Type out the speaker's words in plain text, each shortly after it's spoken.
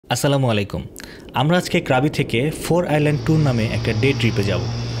আসসালামু আলাইকুম। আমরা আজকে ক্রাবি থেকে 4 আইল্যান্ড ট্যুর নামে একটা ডে ট্রিপে যাব।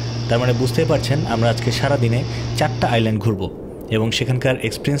 তার মানে বুঝতেই পারছেন আমরা আজকে সারা দিনে 4টা আইল্যান্ড ঘুরব এবং সেখানকার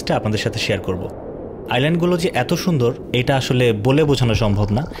এক্সপিরিয়েন্সটা আপনাদের সাথে শেয়ার করব। আইল্যান্ডগুলো যে এত সুন্দর এটা আসলে বলে বোঝানো সম্ভব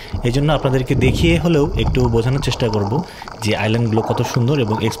না, এই জন্য আপনাদেরকে দেখিয়ে হলেও একটু বোঝানোর চেষ্টা করব যে আইল্যান্ডগুলো কত সুন্দর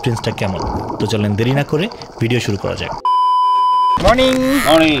এবং এক্সপিরিয়েন্সটা কেমন। তো চলেন দেরি না করে ভিডিও শুরু করা যাক। Morning.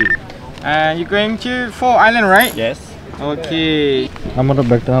 Morning. You're going to 4 Island, right? Yes. Okay. আমারও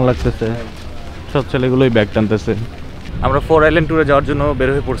ব্যাগ টানা লাগতেছে, সব ছেলেগুলোই ব্যাগ টানতেছে। আমরা 4 আইল্যান্ড ট্যুরে যাওয়ার জন্য বের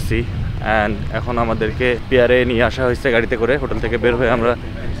হয়ে পড়ছি অ্যান্ড এখন আমাদেরকে পিয়ারে নিয়ে আসা হয়েছে গাড়িতে করে। হোটেল থেকে বের হয়ে আমরা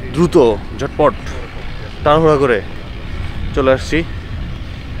দ্রুত ঝটপট তাড়াহুড়া করে চলে আসছি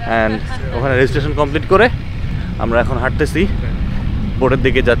অ্যান্ড ওখানে রেজিস্ট্রেশন কমপ্লিট করে আমরা এখন হাঁটতেছি, বোটের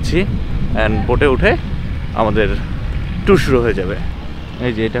দিকে যাচ্ছি অ্যান্ড বোটে উঠে আমাদের ট্যুর শুরু হয়ে যাবে।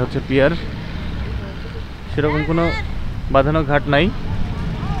 এই যে এটা হচ্ছে পিয়ার, সেরকম কোনো বাঁধানো ঘাট নাই,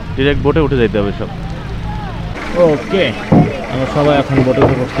 ডিরেক্ট বোটে উঠে যাইতে হবে সব। ওকে, আমরা সবাই এখন বোটে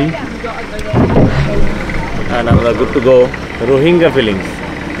উঠে পড়ছি অ্যান্ড আমরা good to go. Rohingya feelings,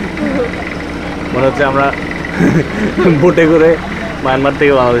 মনে হচ্ছে আমরা বোটে করে মায়ানমার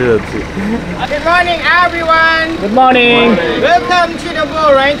থেকে বাংলাদেশে যাচ্ছি। Good morning, everyone. Good morning. Welcome to the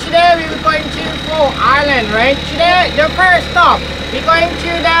boat, right? Today we're going to 4 Island, right? Today, the first stop, we're going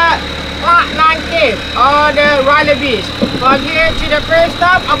to the Plat Nang Cave or the Riley Beach. From here to the first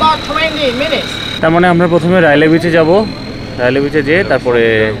stop, about 20 minutes. তার মানে আমরা প্রথমে রাইলে বিচে যাব, রাইলে বিচে যেয়ে তারপরে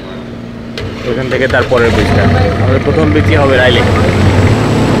ওইখান থেকে তারপরের বিচটা। আমাদের প্রথম বিচই হবে রাইলে।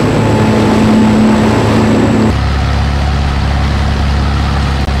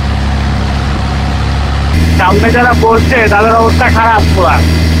 সামনে যারা বসছে তাদের অবস্থা খারাপ পুরা।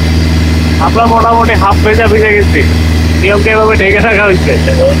 আমরা মোটামুটি হাফ ভেজা ভিজে গেছি, নিয়মকে এভাবে ঢেকে রাখা হয়েছে।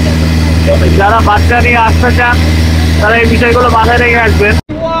 যারা বাচ্চা নিয়ে আসতে চান তারা এই বিষয়গুলো মাথায় রেখে আসবেন।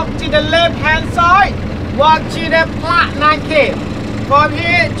 Walk to the left hand side, walk to the Plat Nang Cave. From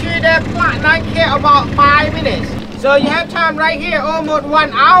here to the Plat Nang Cave about 5 minutes. So you have time right here, almost 1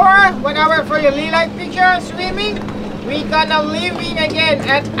 hour for your lilac picture, swimming. We're gonna leaving again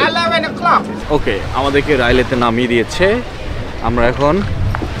at 11 o'clock. ওকে, আমাদেরকে রাইলেতে নামিয়ে দিয়েছে। আমরা এখন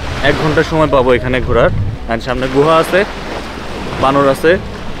 1 ঘন্টা সময় পাবো এখানে ঘোরার। অ্যান্ড সামনে গুহা আছে, বানর আছে,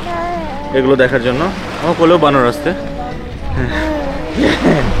 এগুলো দেখার জন্য। আমার কোলেও বানর আসছে।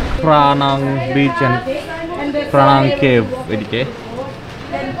 প্রাণাং বিচ অ্যান্ড প্রাণাং কেভ, এদিকে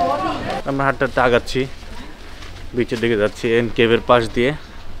আমরা হাঁটতে হাঁটতে আগাচ্ছি, বিচের দিকে যাচ্ছি কেভের পাশ দিয়ে।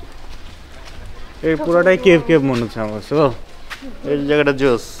 এই পুরোটাই কেভ কেভ মনে হচ্ছে আমার কাছে। এই জায়গাটা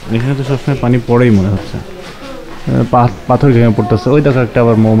জোস। এখানে তো সবসময় পানি পড়েই মনে হচ্ছে, পাথর ভেঙে পড়তেছে। ওই দেখো একটা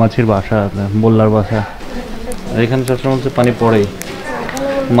আবার মৌমাছির বাসা, মোল্লার বাসা। এখানে সবসময় হচ্ছে পানি পড়েই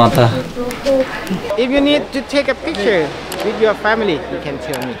মাথা। If you need to take a picture with your family, you can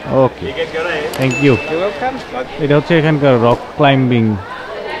tell me. Okay, thank you. You're welcome. এটা হচ্ছে এখানকার রক ক্লাইম্বিং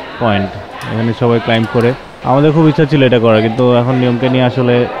পয়েন্ট, এখানে সবাই ক্লাইম্ব করে। আমাদের খুব ইচ্ছা ছিল এটা করার, কিন্তু এখন নিয়মকে নিয়ে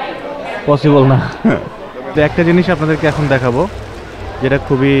আসলে পসিবল না। তো একটা জিনিস আপনাদেরকে এখন দেখাবো যেটা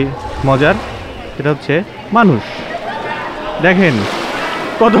খুবই মজার, সেটা হচ্ছে মানুষ। দেখেন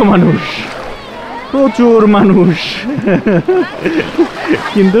কত মানুষ, প্রচুর মানুষ।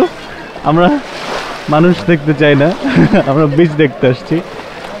 কিন্তু আমরা মানুষ দেখতে চাই না, আমরা বিচ দেখতে আসছি।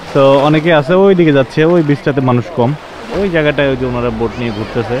 তো অনেকে আছে ওই দিকে যাচ্ছে, ওই বিচটাতে মানুষ কম। ওই জায়গাটায় ওই যে ওনারা বোট নিয়ে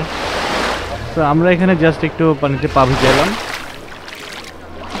ঘুরতেছে। তো আমরা এখানে জাস্ট একটু পানিতে পা ভিজালাম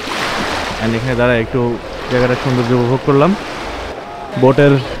অ্যান্ড এখানে দাঁড়া একটু জায়গাটা সৌন্দর্য উপভোগ করলাম।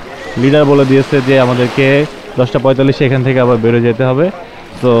 বোটের লিডার বলে দিয়েছে যে আমাদেরকে 10:45 এখান থেকে আবার বেরো যেতে হবে।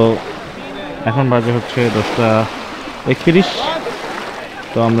 তো এখন বাজে হচ্ছে 10:31।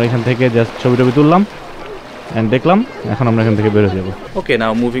 তো আমরা এখান থেকে জাস্ট ছবি টবি তুললাম অ্যান্ড দেখলাম, এখন আমরা এখান থেকে বেরো যাব। ওকে,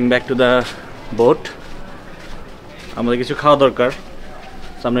 নাও moving back to the boat. আমাদের কিছু খাওয়া দরকার,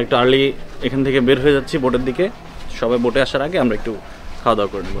 আমরা একটু আর্লি এখান থেকে বের হয়ে যাচ্ছি বোটের দিকে। সবাই বোটে আসার আগে আমরা একটু খাওয়া দাওয়া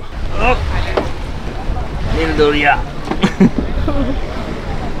করে নেব।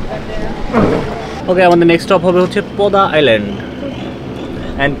 ওকে, আমাদের নেক্সট স্টপ হবে হচ্ছে পোদা island.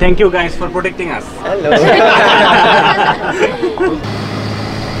 And thank you guys for protecting us. Hello.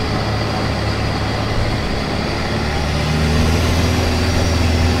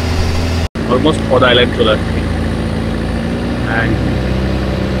 Almost পোদা island চলে আসছি। And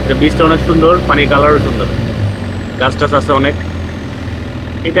এটা বিচটা অনেক সুন্দর, পানির কালারও সুন্দর, গাছ টাছ আছে অনেক।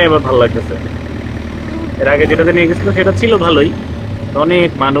 এটাই এবার ভালো লাগতেছে। এর আগে যেটাতে নিয়ে গেছিল সেটা ছিল ভালোই, অনেক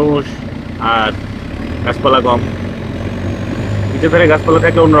মানুষ আর গাছপালা কম। বিচে ধারে গাছপালা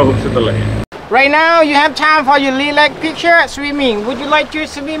থাকলে অন্যরকম সুন্দর লাগে। Right now you have time for your lilac picture, swimming. Would you like to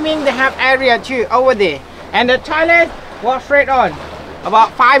swimming? They have area too over there. And the toilet, walk straight on. About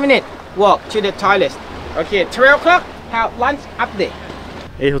 5 minutes walk to the toilet. Okay, 12 o'clock, have lunch update.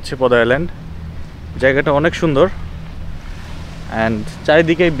 এই হচ্ছে পদা island. জায়গাটা অনেক সুন্দর and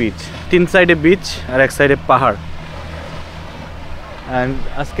চারিদিকে beach, 3 সাইডে beach আর 1 সাইডে পাহাড়। And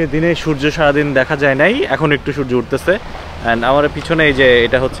আজকে দিনে সূর্য সারাদিন দেখা যায় নাই, এখন একটু সূর্য উঠতেছে। অ্যান্ড আমার পিছনে এই যে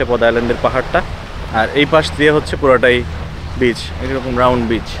এটা হচ্ছে পদা আইল্যান্ডের পাহাড়টা, আর এই পাশ দিয়ে হচ্ছে পুরোটাই বিচ, এরকম রাউন্ড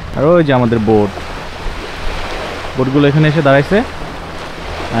বিচ। আর ওই যে আমাদের বোটগুলো এখানে এসে দাঁড়াইছে।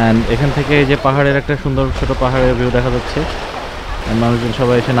 অ্যান্ড এখান থেকে এই যে পাহাড়ের একটা সুন্দর ছোট পাহাড়ের ভিউ দেখা যাচ্ছে। মানুষজন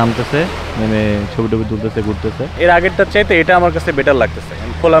সবাই এসে নামতেছে, নেমে ছবি টবি তুলতেছে, ঘুরতেছে। এর আগেরটার চাইতে এটা আমার কাছে বেটার লাগতেছে,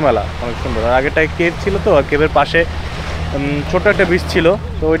 খোলামেলা, অনেক সুন্দর। আর আগেরটা কেভ ছিল তো, আর কেভের পাশে ছোট একটা বিচ ছিল,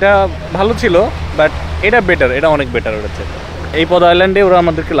 তো ওইটা ভালো ছিল, বাট এটা বেটার, এটা অনেক বেটার হচ্ছে। এই পদা আইল্যান্ডে ওরা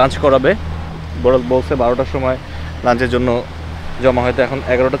আমাদেরকে লাঞ্চ করাবে, বলছে 12টার সময় লাঞ্চের জন্য জমা, হয়তো এখন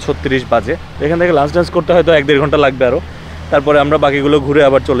 11:36 বাজে। এখান থেকে লাঞ্চ টাঞ্চ করতে হয়তো 1-1.5 ঘন্টা লাগবে আরও, তারপরে আমরা বাকিগুলো ঘুরে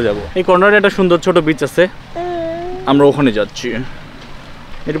আবার চলে যাব। এই কর্নারে একটা সুন্দর ছোট বিচ আছে, আমরা ওখানে যাচ্ছি।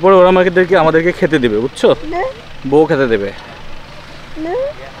 এরপরে ওরা আমাদেরকে খেতে দেবে, বুঝছো, বউ খেতে দেবে।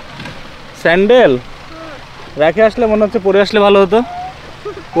 স্যান্ডেল রেখে আসলে মনে হচ্ছে পরে আসলে ভালো হতো,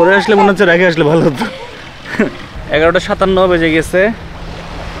 পরে আসলে মনে হচ্ছে রেখে আসলে ভালো হতো। 11:57 বেজে গেছে,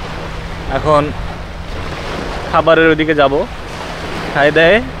 এখন খাবারের ওইদিকে যাব, খাই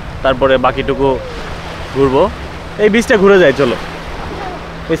দেয়, তারপরে বাকিটুকু ঘুরবো। এই বিচটা ঘুরে যাই, চলো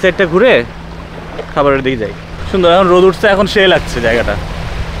এই সাইডটা ঘুরে খাবারের দিকে যাই। সুন্দর, এখন রোদ উঠছে, এখন সে লাগছে জায়গাটা,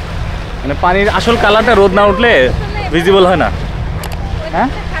 মানে পানির আসল কালারটা রোদ না উঠলে ভিজিবল হয় না। হ্যাঁ,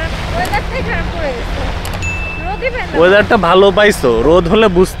 ওয়েদারটা ভালো পাইছো, রোদ হলে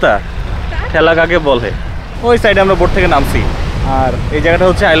বুঝতা খেলা কাকে বলে। ওই সাইডে আমরা বোট থেকে নামছি, আর এই জায়গাটা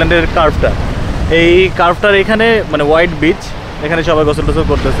হচ্ছে আইল্যান্ডের কার্ভটা। এই কার্ভটার এখানে মানে হোয়াইট বিচ, এখানে সবাই গোসল টোসল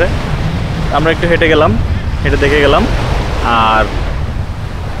করতেছে। আমরা একটু হেঁটে গেলাম, হেঁটে দেখে গেলাম। আর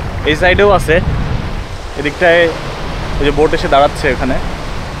এই সাইডেও আছে, এদিকটায় ওই যে বোট এসে দাঁড়াচ্ছে এখানে,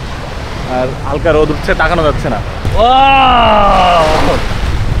 আর হালকা রোদ উঠছে, তাকানো যাচ্ছে না।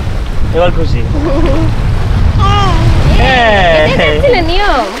 এবার খুশি।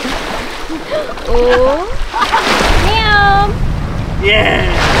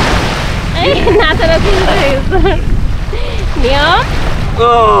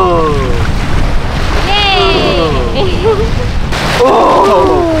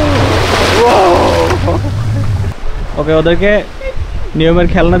 ওকে, ওদেরকে নিয়মের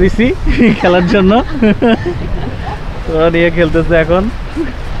খেলনা দিছি খেলার জন্য, ওরা নিয়ে খেলতেছে। এখন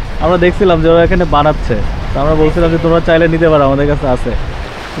আমরা দেখছিলাম যে ওরা এখানে বানাচ্ছে, তো আমরা বলছিলাম যে তোমরা চাইলে নিতে পারো, আমাদের কাছে আছে।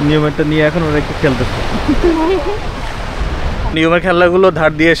 নিয়মেরটা নিয়ে এখন ওরা একটু খেলতেছে। নিয়মের খেলনাগুলো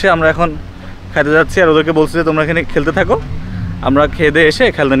ধার দিয়ে এসে আমরা এখন খেতে যাচ্ছি, আর ওদেরকে বলছি যে তোমরা এখানে খেলতে থাকো, আমরা খেয়ে দিয়ে এসে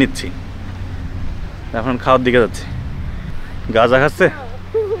খেলনা নিচ্ছি। এখন খাওয়ার দিকে যাচ্ছি। গাঁজা খাচ্ছে,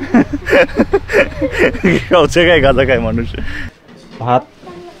 সব জায়গায় গাঁজা খায় মানুষ। ভাত,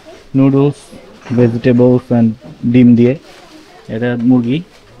 নুডলস, ভেজিটেবলস অ্যান্ড ডিম দিয়ে, এটা মুরগি,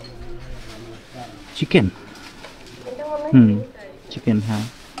 চিকেন, চিকেন, হ্যাঁ,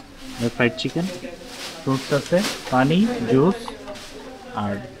 ফ্রাইড চিকেন, ফ্রুটস আছে, পানি, জুস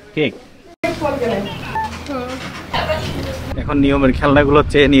আর কেক। এখন নিয়মের খেলনাগুলো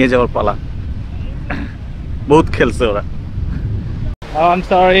চেয়ে নিয়ে যাওয়ার পালা। বহুত খেলছে ওরা। Oh, I'm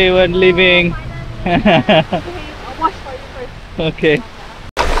sorry, we're leaving. Okay.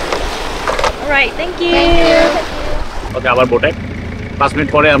 Alright, thank you. ওকে, আবার বোটে 5 মিনিট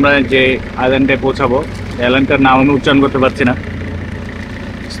পরে আমরা যে আইল্যান্ডে পৌঁছাবো, আইল্যান্ডটার নাম আমি উচ্চারণ করতে পারছি না,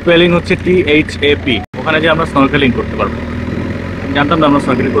 স্পেলিং হচ্ছে THAP। ওখানে যে আমরা স্নরকেলিং করতে পারবো। জানতাম না আমরা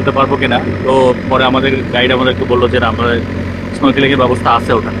স্নরকেলিং করতে পারবো কিনা, তো পরে আমাদের গাইড আমাদেরকে বললো যে আমরা স্নরকেলিংয়ের ব্যবস্থা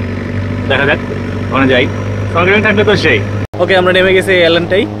আছে ওখানে, দেখা যাক ওখানে যাই। স্নরকেলিং থাকলে তো সেই। ওকে, আমরা নেমে গেছি এই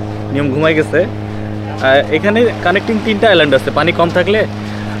আইল্যান্ডটাই, নিয়ম ঘুমাই গেছে। এখানে কানেক্টিং 3টা আইল্যান্ড আছে, পানি কম থাকলে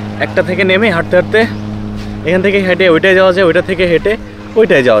একটা থেকে নেমে হাঁটতে হাঁটতে এখান থেকে হেঁটে ওইটায় যাওয়া যায়, ওইটা থেকে হেঁটে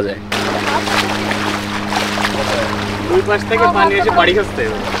ওইটায় যাওয়া যায়। ওই পাশ থেকে পানি এসে বাড়ি খাচ্ছে।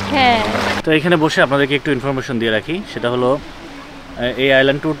 হ্যাঁ, তো এখানে বসে আপনাদেরকে একটু ইনফরমেশন দিয়ে রাখি, সেটা হলো এই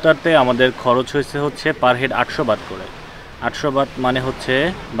আইল্যান্ড ট্যুরটাতে আমাদের খরচ হচ্ছে পার হেড 800 বাত করে। 800 বাত মানে হচ্ছে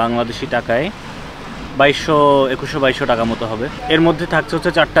বাংলাদেশি টাকায় 2100-2200 টাকা মতো হবে। এর মধ্যে থাকছে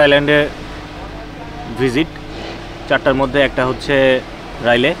হচ্ছে 4টা আইল্যান্ডে ভিজিট, 4টার মধ্যে একটা হচ্ছে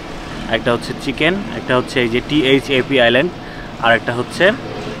রাইলে, একটা হচ্ছে চিকেন, একটা হচ্ছে এই যে THAP আইল্যান্ড, আর একটা হচ্ছে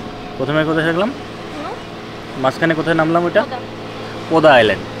প্রথমে কোথায় থাকলাম, মাঝখানে কোথায় নামলাম, ওইটা পদা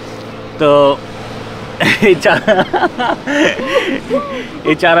আইল্যান্ড। তো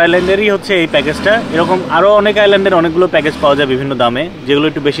এই 4 আইল্যান্ডেরই হচ্ছে এই প্যাকেজটা। এরকম আরও অনেক আইল্যান্ডের অনেকগুলো প্যাকেজ পাওয়া যায় বিভিন্ন দামে, যেগুলো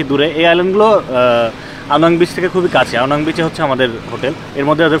একটু বেশি দূরে। এই আইল্যান্ডগুলো আনোয়াং বিচ থেকে খুবই কাছে। আনোয়াং বিচে হচ্ছে আমাদের হোটেল, এর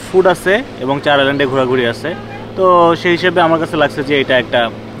মধ্যে ওদের ফুড আছে এবং 4 আইল্যান্ডে ঘোরাঘুরি আছে। তো সেই হিসেবে আমার কাছে লাগছে যে এটা একটা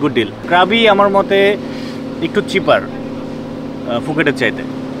গুড ডিল। ক্রাবি আমার মতে একটু চিপার ফুকেটের চাইতে,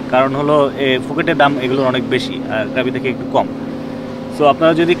 কারণ হলো ফুকেটের দাম এগুলোর অনেক বেশি আর ক্রাবি থেকে একটু কম। সো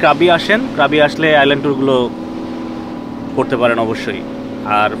আপনারা যদি ক্রাবি আসেন, ক্রাবি আসলে আইল্যান্ড ট্যুরগুলো করতে পারেন অবশ্যই,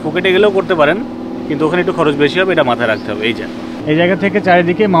 আর ফুকেটে গেলেও করতে পারেন, কিন্তু ওখানে একটু খরচ বেশি হবে, এটা মাথায় রাখতে হবে। এই জায়গা থেকে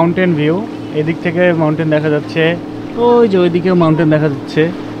চারিদিকে মাউন্টেন ভিউ, এদিক থেকে মাউন্টেন দেখা যাচ্ছে, ওই যে ওইদিকেও মাউন্টেন দেখা যাচ্ছে।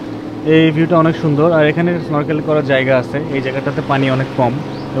 এই ভিউটা অনেক সুন্দর, আর এখানে স্নরকেল করার জায়গা আছে। এই জায়গাটাতে পানি অনেক কম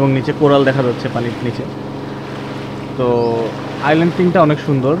এবং নিচে কোরাল দেখা যাচ্ছে পানির নিচে। তো আইল্যান্ড সিনটা অনেক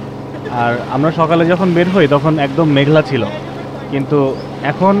সুন্দর। আর আমরা সকালে যখন বের হই তখন একদম মেঘলা ছিল, কিন্তু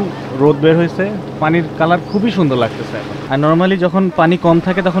এখন রোদ বের হয়েছে, পানির কালার খুবই সুন্দর লাগতেছে এখন। আর নর্মালি যখন পানি কম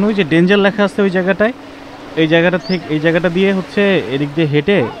থাকে তখন ওই যে ডেঞ্জার লেখা আছে ওই জায়গাটায়, এই জায়গাটা দিয়ে হচ্ছে এদিক দিয়ে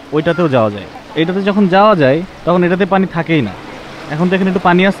হেঁটে ওইটাতেও যাওয়া যায়। এইটাতে যখন যাওয়া যায় তখন এটাতে পানি থাকেই না। এখন তো এখানে একটু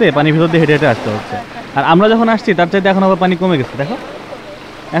পানি আছে, পানির ভিতর দিয়ে হেঁটে হেঁটে আসতে হচ্ছে। আর আমরা যখন আসছি তার চাইতে এখন আবার পানি কমে গেছে, দেখো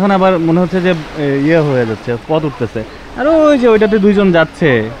এখন আবার মনে হচ্ছে যে ইয়ে হয়ে যাচ্ছে, পথ উঠতেছে। আর ওই যে ওইটাতে 2 জন যাচ্ছে,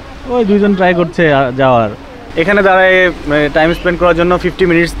 ওই 2 জন ট্রাই করছে যাওয়ার। এখানে দাঁড়ায় টাইম স্পেন্ড করার জন্য 50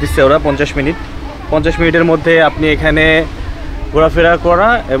 মিনিটস দিচ্ছে ওরা, 50 মিনিট। 50 মিনিটের মধ্যে আপনি এখানে ঘোরাফেরা করা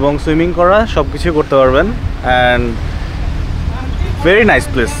এবং সুইমিং করা সব কিছু করতে পারবেন। And very nice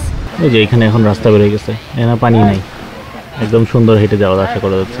place. এই যে এখানে এখন রাস্তা বেরিয়ে গেছে, এখানে পানি নাই, একদম সুন্দর হেঁটে যাওয়ার আশা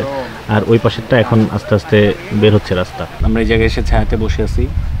করা যাচ্ছে। আর ওই পাশেরটা এখন আস্তে আস্তে বের হচ্ছে রাস্তা। আমরা এই জায়গায় এসে ছায়াতে বসে আছি,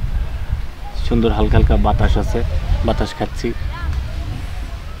 সুন্দর হালকা হালকা বাতাস আছে, বাতাস খাচ্ছি,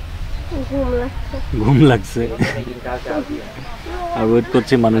 ঘুম লাগছে। আর ওয়েট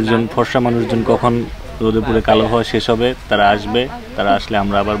করছি মানুষজন, ফর্সা মানুষজন কখন রোদে পুরে কালো হওয়া শেষ হবে, তারা আসবে। তারা আসলে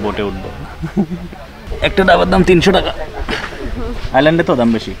আমরা আবার বোটে উঠবো। একটা ডাবার দাম 300 টাকা। আইল্যান্ডে তো দাম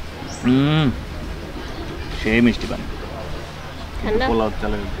বেশি। সেই মিষ্টি পান পোলাও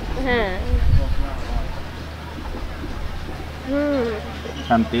চালে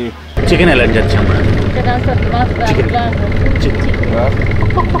শান্তি। চিকেন আইল্যান্ড যাচ্ছি আমরা।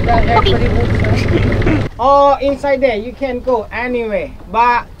 Or inside there you can go anyway,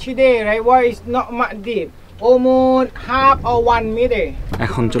 but today right where is not much deep, almost half or 1 meter.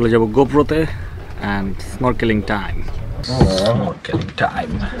 এখন চলে যাব গোপ্রোতে and snorkeling time. Snorkeling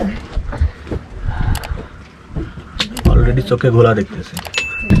time. Already চোখে ঘোলা দেখতেছি।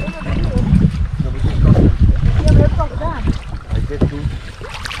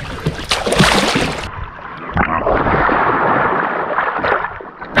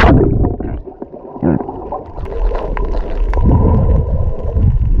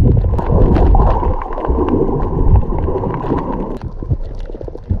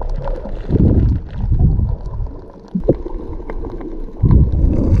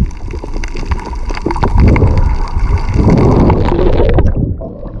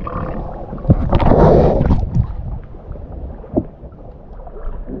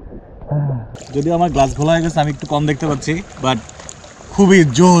 যদিও আমার গ্লাস খোলা হয়ে গেছে, আমি একটু কম দেখতে পাচ্ছি, বাট খুবই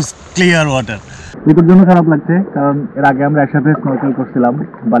জোস ক্লিয়ার ওয়াটার। ভিতর জন্য খারাপ লাগছে, কারণ এর আগে আমরা একসাথে স্নরকেল করছিলাম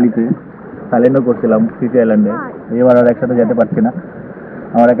বালিতে, থাইল্যান্ডও করছিলাম, ফিজি আইল্যান্ডে। এবার আর একসাথে যেতে পারছি না,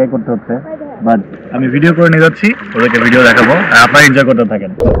 আমার একাই করতে হচ্ছে। বাট আমি ভিডিও করে নিয়ে যাচ্ছি, ওদেরকে ভিডিও দেখাবো, আর আপনারা এনজয় করতে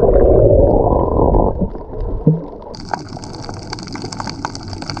থাকেন।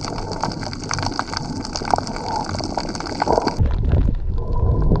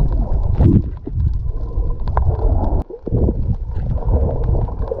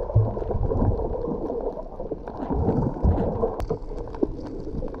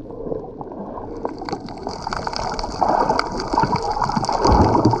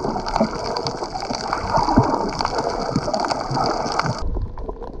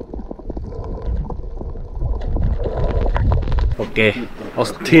 ওকে,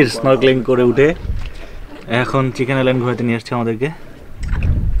 অস্থির স্নরকেলিং করে উঠে এখন চিকেন আইল্যান্ড ঘোরাতে নিয়ে আসছে আমাদেরকে।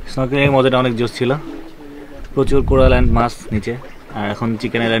 স্নরকেলিংয়ের মজাটা অনেক জোশ ছিল, প্রচুর কোরাল অ্যান্ড মাছ নিচে। আর এখন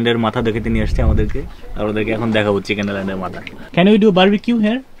চিকেন আইল্যান্ডের মাথা দেখাতে নিয়ে আসছে আমাদেরকে, আর ওদেরকে এখন দেখাবো চিকেন আইল্যান্ডের মাথা। Can we do barbecue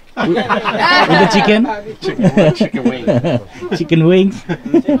here with the chicken? Chicken wings.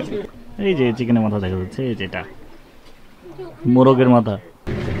 এই যে চিকেনের মাথা দেখা যাচ্ছে, এই যেটা মোরগের মাথা।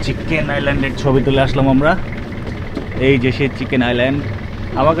 চিকেন আইল্যান্ডের ছবি তুলে আসলাম আমরা। এই যে সেই চিকেন আইল্যান্ড।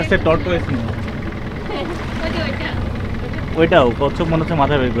 আমার কাছে টর্টোয়েস নেই, ওইটাও কচ্ছপ মনে হচ্ছে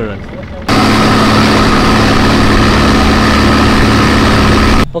মাথায় বের করে রাখছে।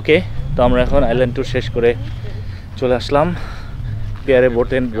 ওকে, তো আমরা এখন আইল্যান্ড ট্যুর শেষ করে চলে আসলাম। পেয়ারে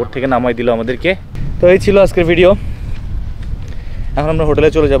বোট থেকে নামাই দিল আমাদেরকে। তো এই ছিল আজকের ভিডিও। এখন আমরা হোটেলে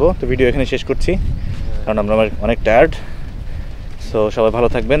চলে যাব। তো ভিডিও এখানে শেষ করছি, কারণ আমরা অনেক টায়ার্ড। সো সবাই ভালো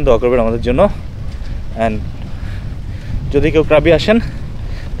থাকবেন, দোয়া করবেন আমাদের জন্য। অ্যান্ড যদি কেউ ক্রাবি আসেন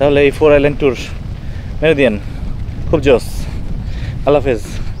তাহলে এই 4 আইল্যান্ড ট্যুর মেরে দিয়েন, খুব জোস। আল্লাহ হাফেজ,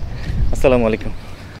 আসসালামু আলাইকুম।